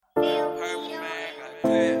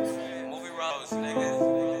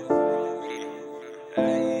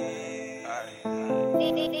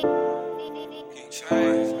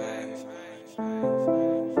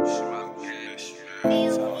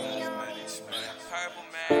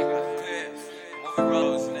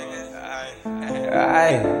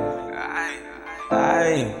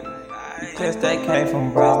Cause they came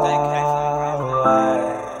from Broadway.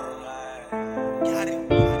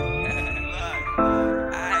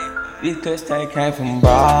 Because they came from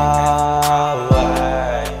Broadway.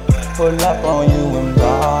 Pull up on you in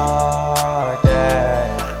broad day.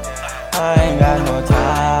 I ain't got no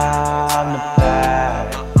time to play.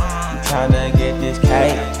 I'm tryna get this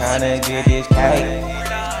cake, tryna get this cake.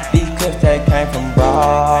 Because they came from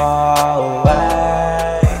Broadway.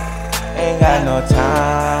 Ain't got no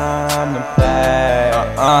time to play.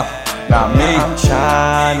 Not me. I'm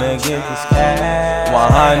tryna get this cake.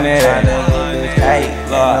 100. Tryna get this cake.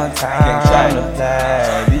 No time to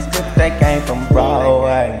play. These clips they came from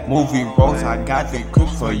Broadway. Movie roles, I got the cook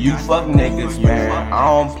for you fuck niggas, man. I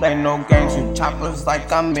don't play no games with choppers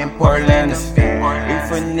like I'm in Portland. If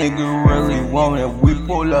a nigga really want it, we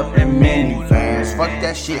pull up in minivans. Fuck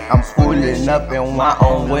that shit, I'm pulling up in my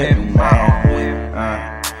own whip,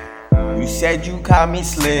 man. You said you caught me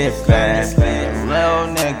slippin', little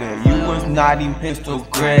nigga, you was not even pistol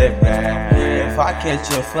grippin'. If I catch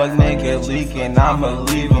a fuck nigga leaking, I'ma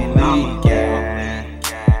leave him leaking,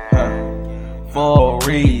 for a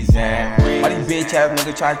reason. All these bitch ass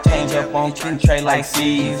niggas try to change up on King Trey like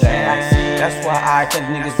season. That's why I cut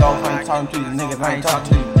niggas off, I ain't talking to these niggas, I ain't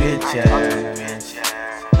talking to these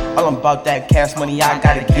bitches. All I'm about that cash money, I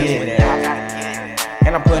gotta get it.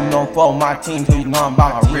 And I'm putting on for my team, so you know I'm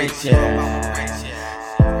about my riches.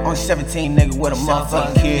 On 17 nigga with a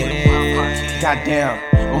motherfucking kid. Goddamn,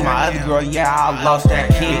 with my other girl, yeah, I lost that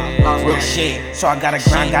kid. Real shit, so I gotta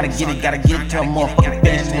grind, gotta get it to a motherfucking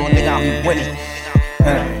finish. Little nigga, I'm winning.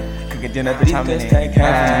 Could get dinner at the time because they came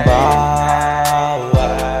from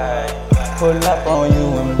Broadway. Pull up on you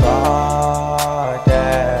in broad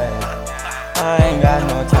day. I ain't got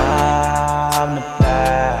no time to play.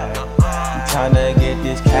 Tryna get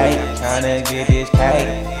this cake, tryna get this cake.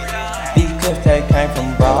 These clips they came from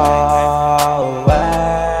Broadway.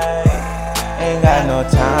 Ain't got no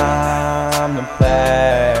time to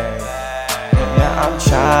play. Yeah, I'm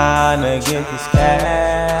tryna get this cake.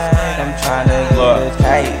 I'm tryna get this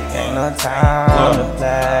cake. Ain't no time to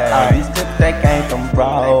play. These clips they came from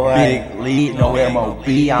Broadway. Big lead, no MOB,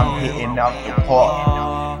 I'm hitting out the park.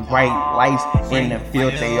 Bright lights in the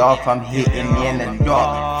field, they off, I'm hitting in the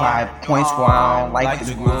dark. 5 points where I don't like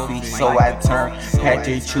the goofy, so I turn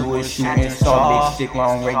Patrick to a shooting star. Big stick,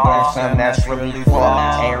 long regular son, that's really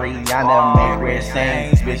far. Ariana, make red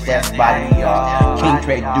stains, bitch, that's body y'all. King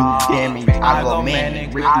Trey do damage, I go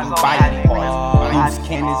man, rip these body parts. Loose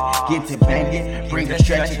cannons, get to banging, bring a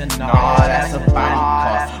stretcher, nah, that's a body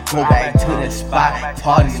cost. Go back to the spot,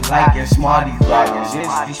 parties like it, smarties like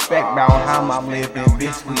it. Disrespect about how I'm living,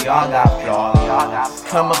 bitch, we all got flaws.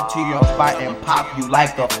 Come up to your spot and pop you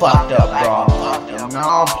like a fucked up bro. And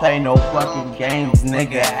I don't play no fucking games,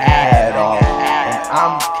 nigga, at all. And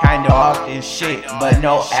I'm kinda off this shit, but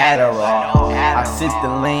no Adderall. I sip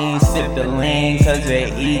the lean, cause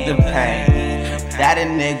they ease the pain that a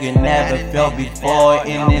nigga never felt before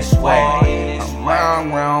in this way.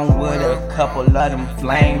 I'm round with a couple of them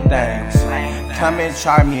flame things. Come and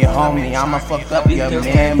try me, homie, I'ma fuck up your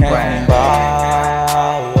membrane.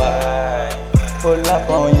 Pull up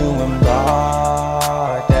on you in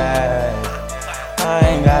broad day. I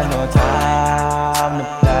ain't got no time to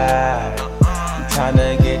play. I'm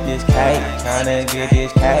tryna get this cake, tryna get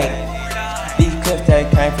this cake. These clips they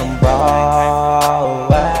came from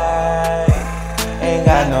Broadway. Ain't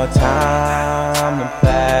got no time to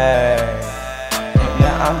play.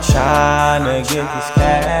 Yeah, I'm tryna get this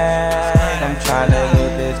cake. I'm tryna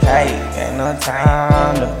get this cake. Ain't no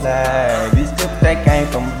time to play. These clips they came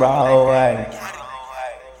from Broadway.